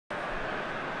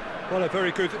Well, a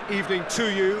very good evening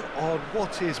to you on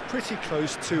what is pretty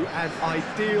close to an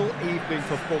ideal evening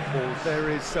for football. There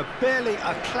is barely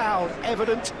a cloud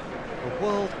evident. The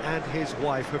world and his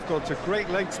wife have gone to great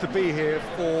lengths to be here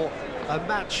for a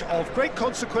match of great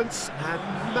consequence and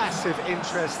massive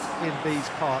interest in these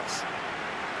parts.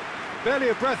 Barely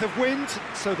a breath of wind,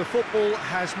 so the football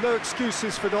has no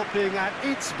excuses for not being at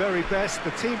its very best.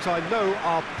 The teams I know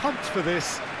are pumped for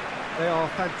this. They are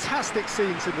fantastic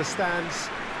scenes in the stands.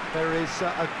 There is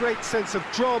a great sense of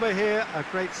drama here, a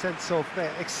great sense of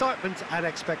excitement and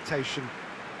expectation.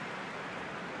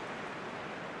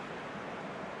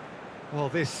 Well,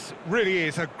 this really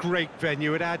is a great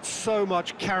venue. It adds so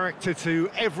much character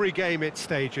to every game it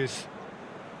stages.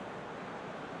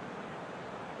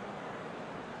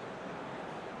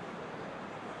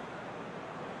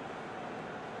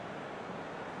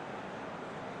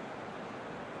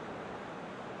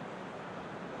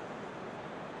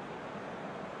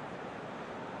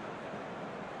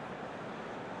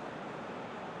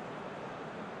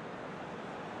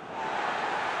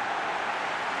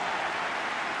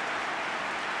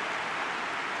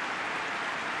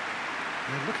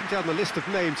 And looking down the list of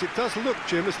names, it does look,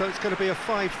 Jim, as though it's going to be a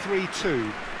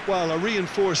 5-3-2. Well, a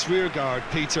reinforced rearguard,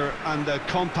 Peter, and a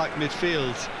compact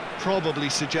midfield probably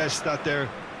suggests that they're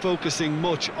focusing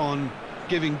much on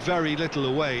giving very little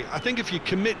away. I think if you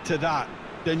commit to that,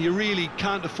 then you really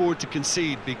can't afford to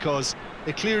concede, because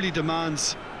it clearly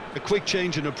demands a quick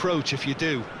change in approach if you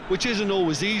do, which isn't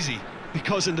always easy,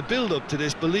 because in the build-up to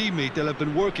this, believe me, they'll have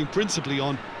been working principally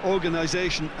on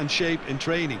organisation and shape in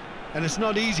training. And it's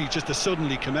not easy just to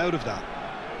suddenly come out of that.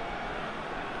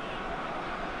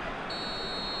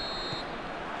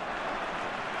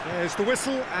 There's the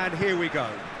whistle, and here we go.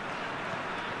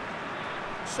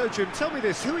 So, Jim, tell me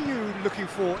this, who are you looking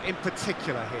for in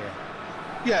particular here?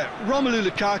 Yeah, Romelu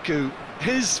Lukaku,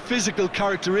 his physical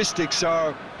characteristics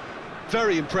are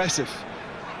very impressive.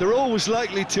 They're always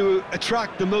likely to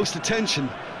attract the most attention,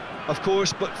 of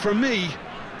course, but for me,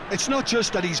 it's not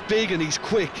just that he's big and he's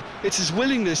quick, it's his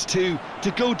willingness to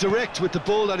go direct with the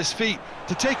ball at his feet,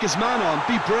 to take his man on,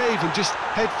 be brave and just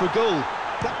head for goal.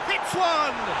 Hits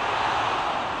one!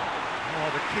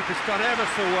 Oh, the keeper's done ever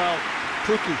so well.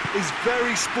 Cookie is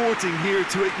very sporting here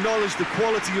to acknowledge the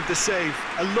quality of the save.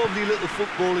 A lovely little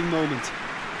footballing moment.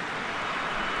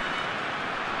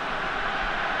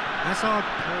 Hazard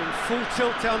going full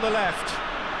tilt down the left.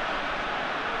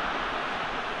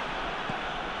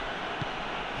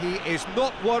 He is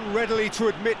not one readily to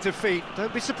admit defeat.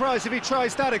 Don't be surprised if he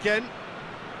tries that again.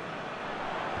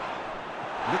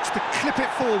 Looks to clip it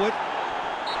forward.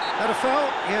 That a foul?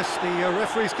 Yes, the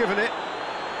referee's given it.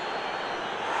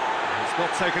 It's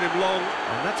not taken him long,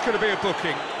 and that's going to be a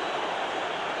booking.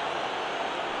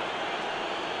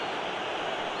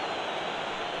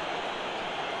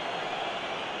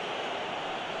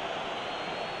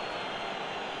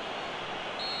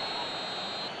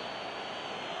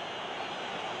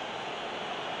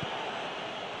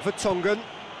 Vertonghen,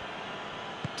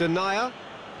 Denier,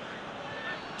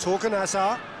 Torgan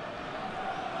Hazard,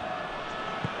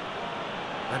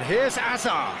 and here's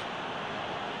Hazard.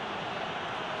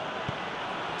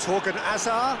 Torgan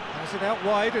Hazard has it out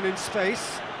wide and in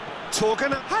space.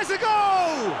 Torgan has a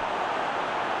goal!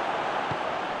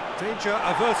 Danger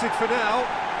averted for now.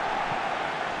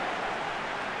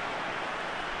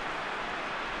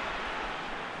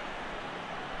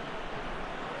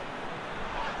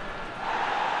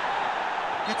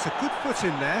 Gets a good foot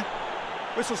in there.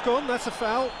 Whistle's gone, that's a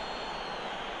foul.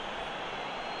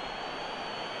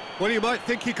 Well, you might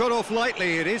think he got off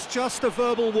lightly. It is just a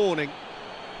verbal warning.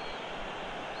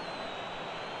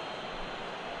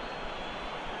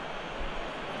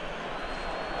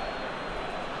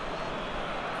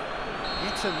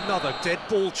 Yet another dead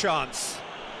ball chance.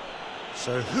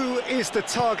 So who is the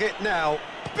target now?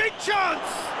 Big chance!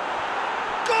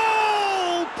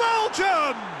 Goal!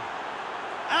 Belgium!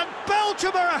 And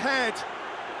Belgium are ahead!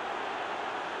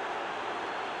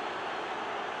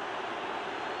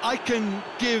 I can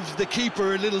give the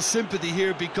keeper a little sympathy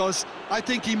here, because I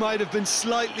think he might have been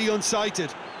slightly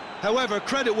unsighted. However,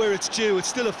 credit where it's due, it's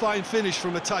still a fine finish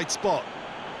from a tight spot.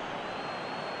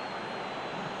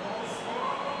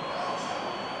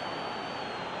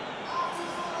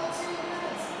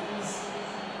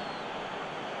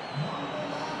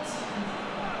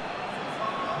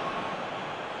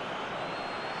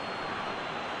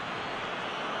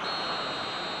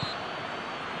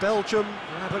 Belgium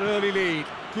have an early lead.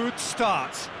 Good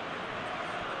start.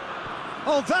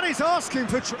 Oh, that is asking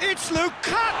for... It's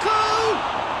Lukaku!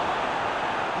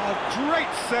 A great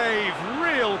save,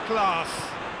 real class.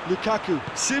 Lukaku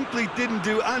simply didn't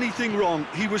do anything wrong.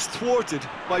 He was thwarted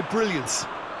by brilliance.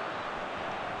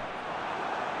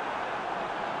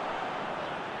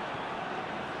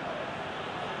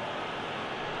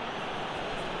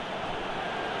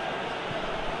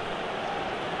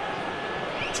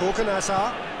 Torgan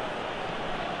Hazard.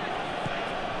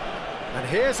 And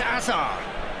here's Hazard.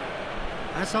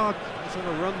 Hazard is on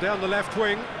a run down the left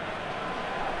wing.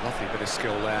 Lovely bit of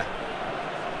skill there.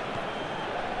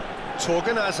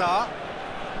 Torgan Hazard.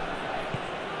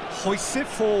 Hoists it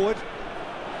forward.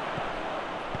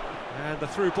 And the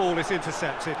through ball is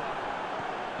intercepted.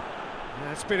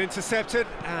 It's been intercepted,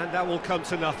 and that will come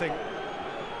to nothing.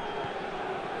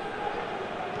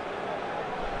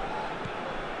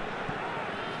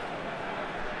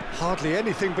 Hardly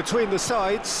anything between the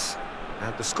sides,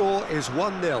 and the score is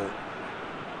 1-0.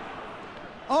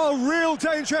 Oh, real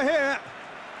danger here!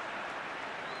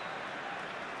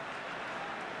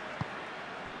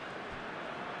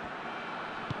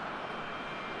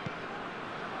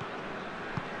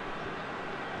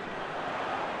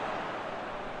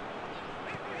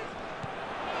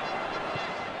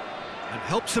 And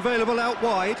help's available out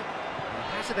wide. He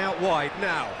has it out wide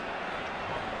now.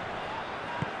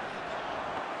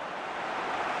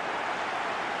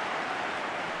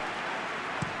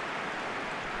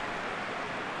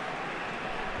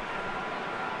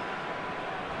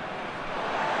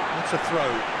 A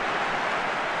throw.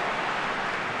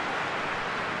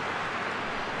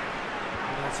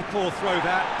 That's a poor throw,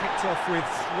 that picked off with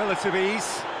relative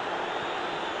ease.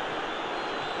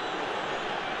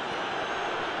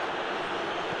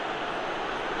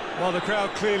 Well, the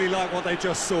crowd clearly like what they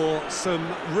just saw, some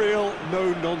real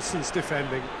no-nonsense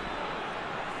defending.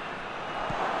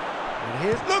 And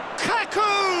here's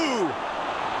Lukaku!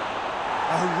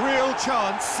 A real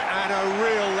chance and a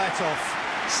real let-off.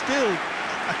 Still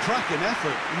a cracking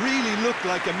effort. Really looked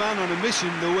like a man on a mission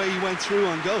the way he went through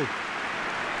on goal.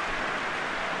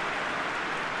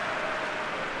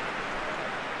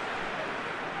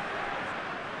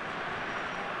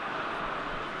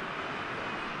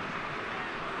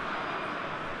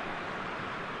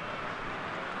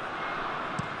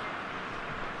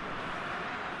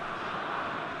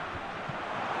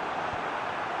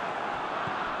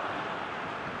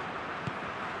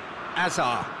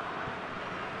 Hazard.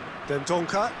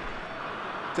 Dendoncker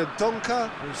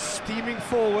is steaming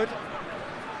forward.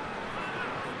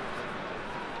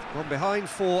 Gone behind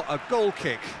for a goal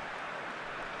kick.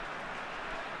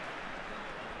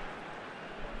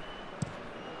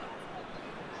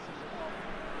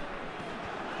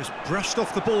 Just brushed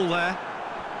off the ball there.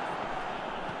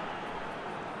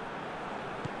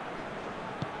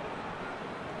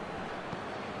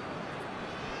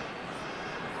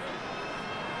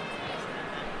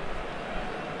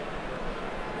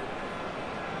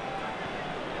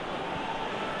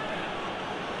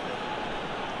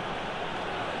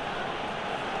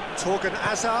 Torgan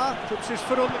Hazard puts his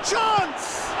foot on the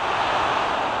chance!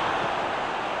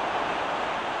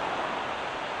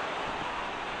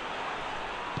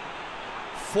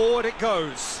 Forward it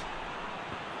goes.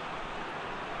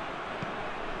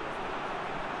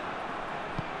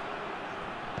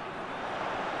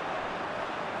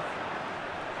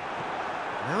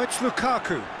 Now it's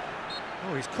Lukaku.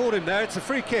 Oh, he's caught him there, it's a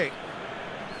free kick.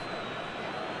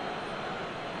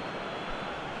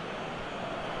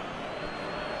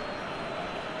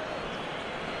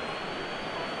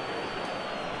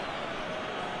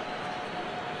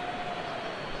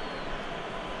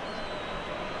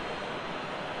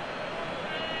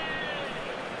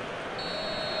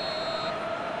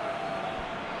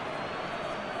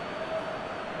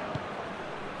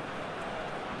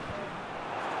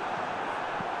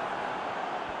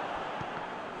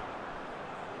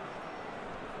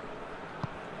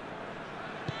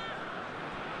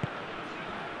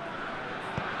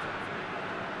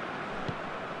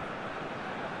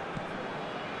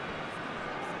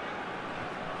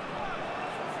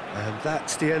 And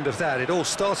that's the end of that. It all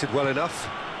started well enough.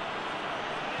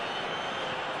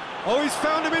 Oh, he's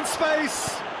found him in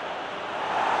space!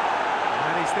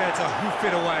 And he's there to hoof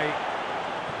it away.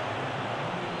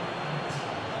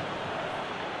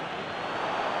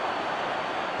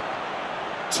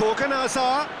 Torgan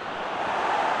Hazard.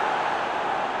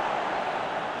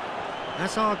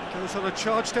 Hazard goes on a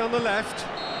charge down the left.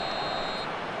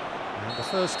 And the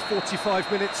first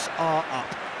 45 minutes are up.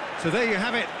 So there you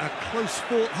have it, a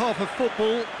close-fought half of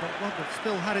football, but one that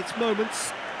still had its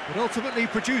moments, but ultimately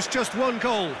produced just one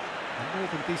goal. A more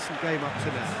than decent game up to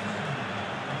now.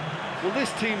 Well,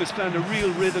 this team has found a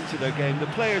real rhythm to their game. The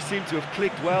players seem to have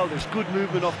clicked well. There's good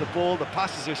movement off the ball, the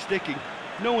passes are sticking.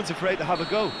 No one's afraid to have a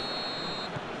go.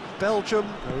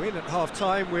 Belgium go in at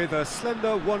half-time with a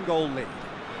slender one-goal lead.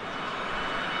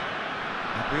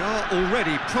 And we are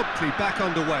already promptly back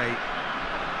underway.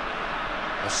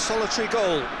 A solitary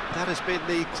goal, that has been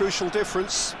the crucial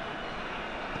difference.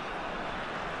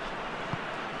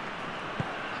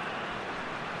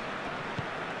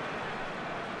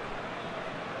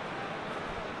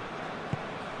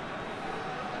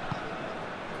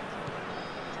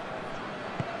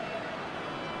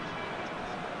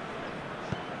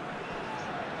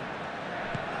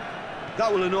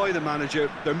 That will annoy the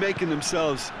manager. They're making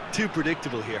themselves too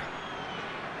predictable here.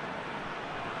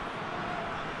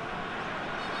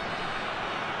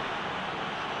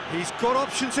 He's got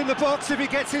options in the box if he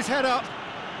gets his head up.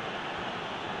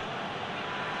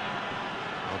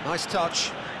 Oh, nice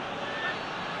touch.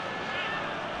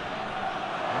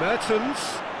 Mertens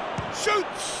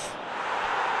shoots,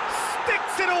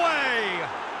 sticks it away.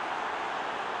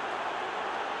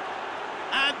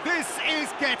 And this is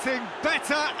getting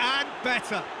better and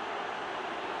better.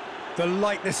 The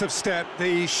lightness of step,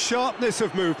 the sharpness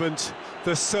of movement,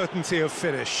 the certainty of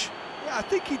finish. Yeah, I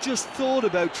think he just thought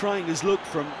about trying his luck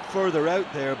from further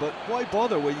out there, but why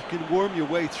bother when you can worm your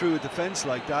way through a defence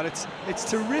like that? It's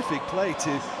terrific play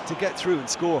to get through and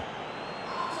score.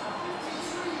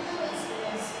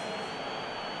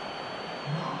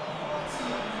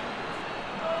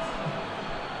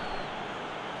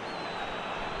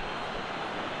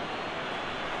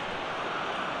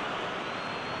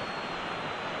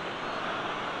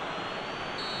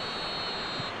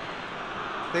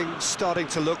 Things starting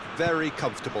to look very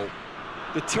comfortable.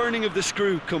 The turning of the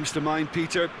screw comes to mind,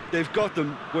 Peter. They've got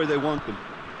them where they want them.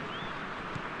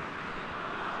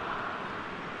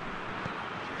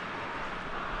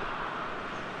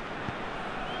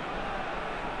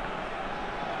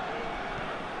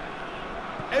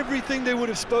 Everything they would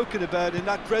have spoken about in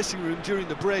that dressing room during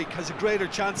the break has a greater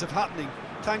chance of happening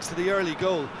thanks to the early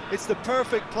goal. It's the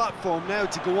perfect platform now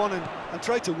to go on and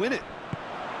try to win it.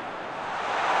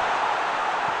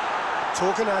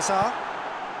 Torgan Hazard.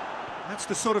 That's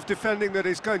the sort of defending that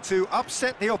is going to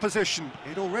upset the opposition.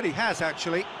 It already has,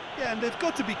 actually. Yeah, and they've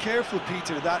got to be careful,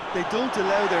 Peter, that they don't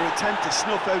allow their attempt to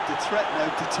snuff out the threat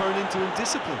now to turn into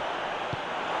indiscipline.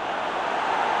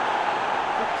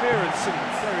 Good clearance and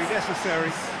very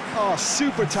necessary. Oh,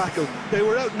 super tackle. They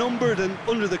were outnumbered and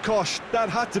under the cosh. That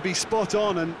had to be spot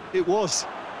on, and it was.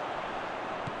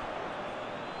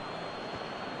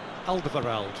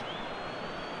 Alderweireld.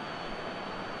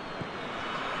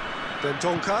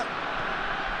 Dendoncker.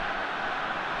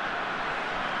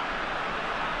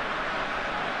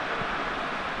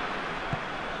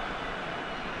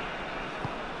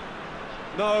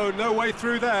 No way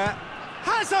through there.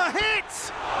 Has a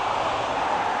hit!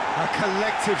 A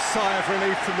collective sigh of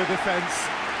relief from the defence.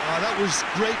 Oh, that was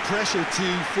great pressure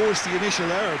to force the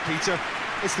initial error, Peter.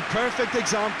 It's the perfect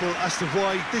example as to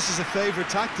why this is a favourite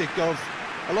tactic of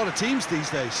a lot of teams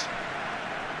these days.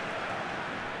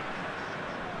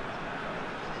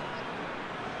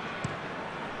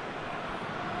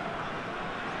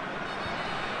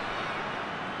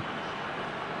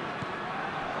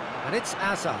 And it's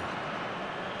Hazard.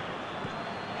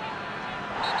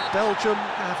 Belgium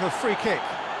have a free kick.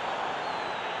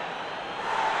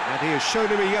 And he has shown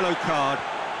him a yellow card.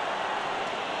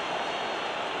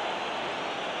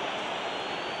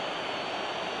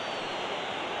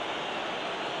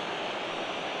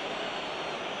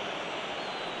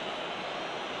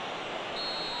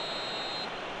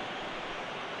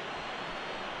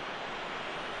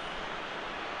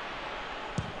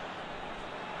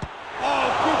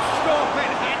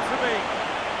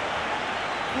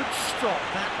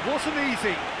 That wasn't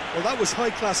easy. Well, that was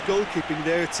high-class goalkeeping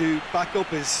there to back up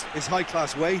his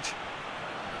high-class wage.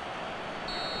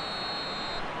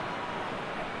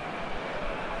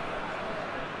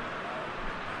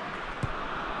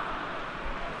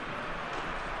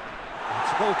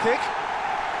 It's a goal kick.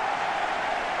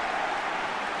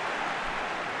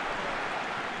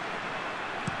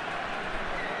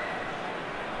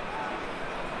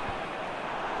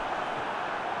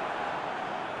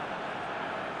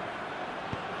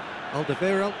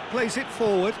 Alderweireld plays it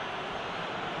forward.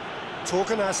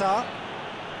 Torgan Hazard.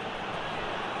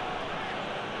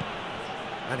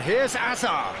 And here's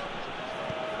Hazard.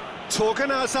 Torgan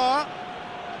Hazard.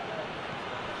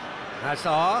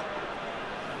 Hazard.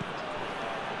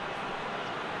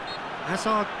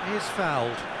 Hazard is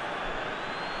fouled.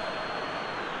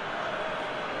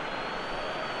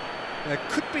 There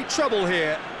could be trouble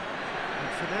here. And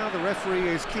for now, the referee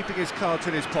is keeping his cards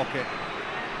in his pocket.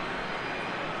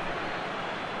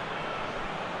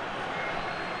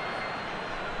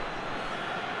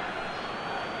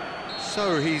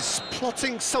 So he's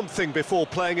plotting something before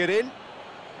playing it in.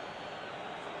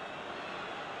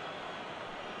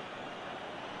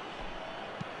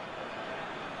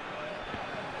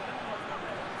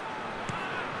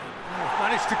 Oh,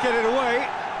 managed to get it away.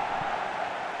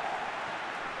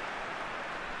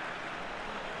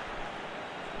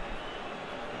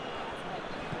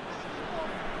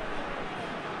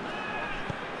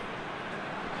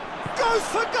 Goes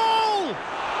for goal!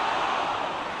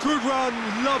 Good run,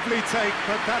 lovely take,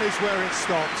 but that is where it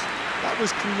stopped. That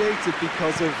was created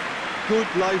because of good,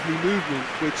 lively movement,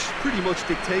 which pretty much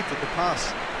dictated the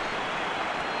pass.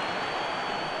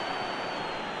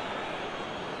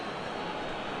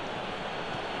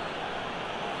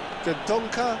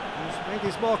 Dendoncker has made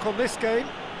his mark on this game.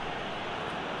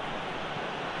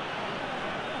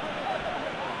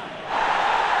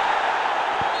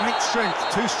 Great strength,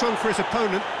 too strong for his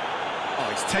opponent. Oh,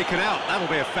 he's taken out, that'll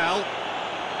be a foul.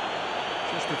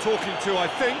 Just a talking to, I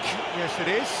think. Yes, it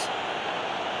is.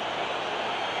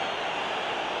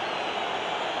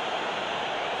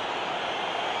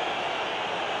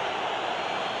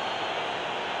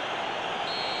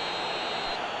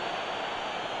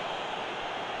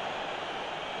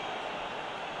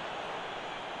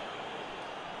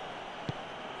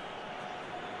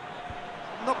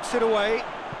 Knocks it away.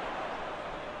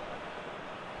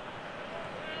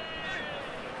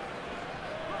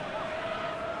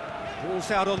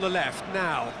 Ball's out on the left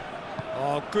now.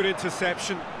 Oh, good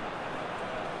interception.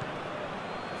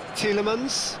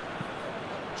 Tielemans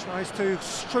tries to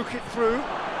stroke it through.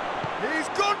 He's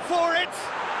gone for it!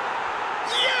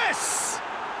 Yes!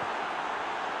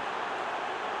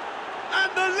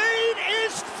 And the lead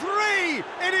is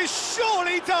 3! It is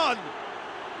surely done!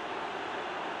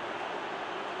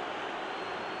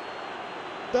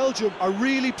 Belgium are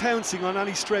really pouncing on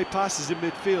any stray passes in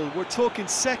midfield. We're talking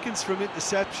seconds from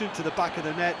interception to the back of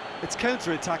the net. It's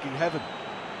counter-attacking heaven.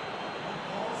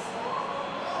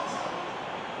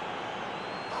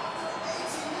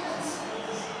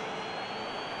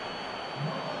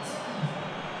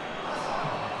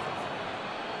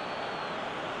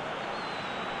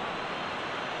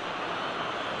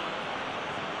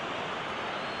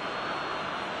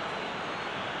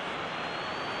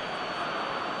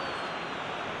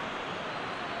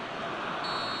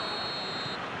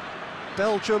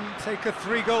 Belgium take a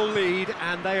 3-goal lead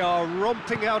and they are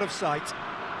romping out of sight.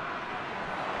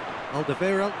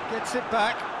 Alderweireld gets it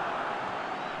back.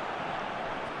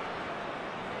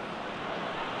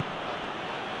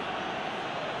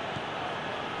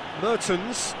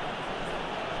 Mertens.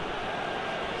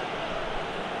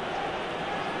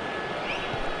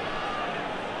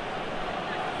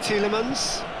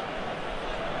 Tielemans.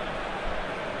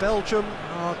 Belgium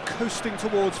are coasting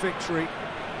towards victory.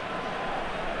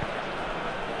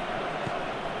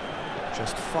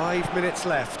 Just 5 minutes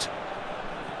left.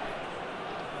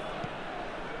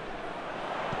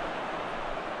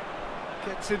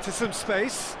 Gets into some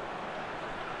space.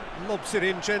 Lobs it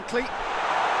in gently.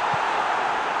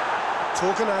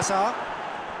 Torgan Hazard.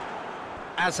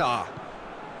 Hazard.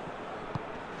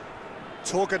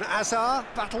 Torgan Hazard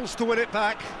battles to win it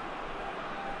back.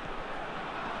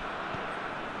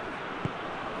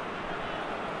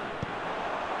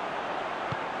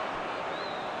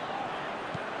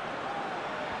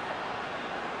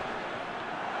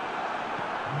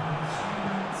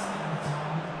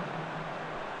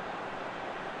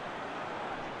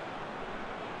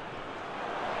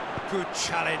 Good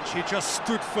challenge, he just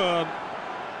stood firm.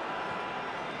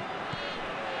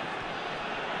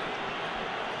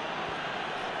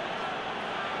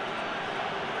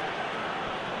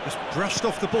 Just brushed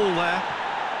off the ball there.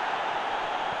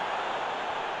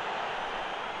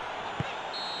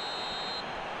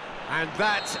 And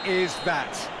that is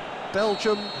that.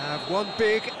 Belgium have won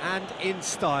big and in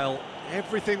style.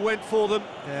 Everything went for them.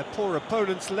 Their poor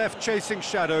opponents left chasing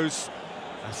shadows.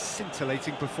 A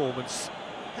scintillating performance.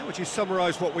 How would you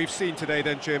summarise what we've seen today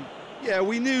then, Jim? Yeah,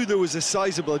 we knew there was a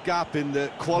sizable gap in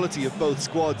the quality of both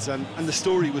squads, and the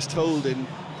story was told in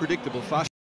predictable fashion.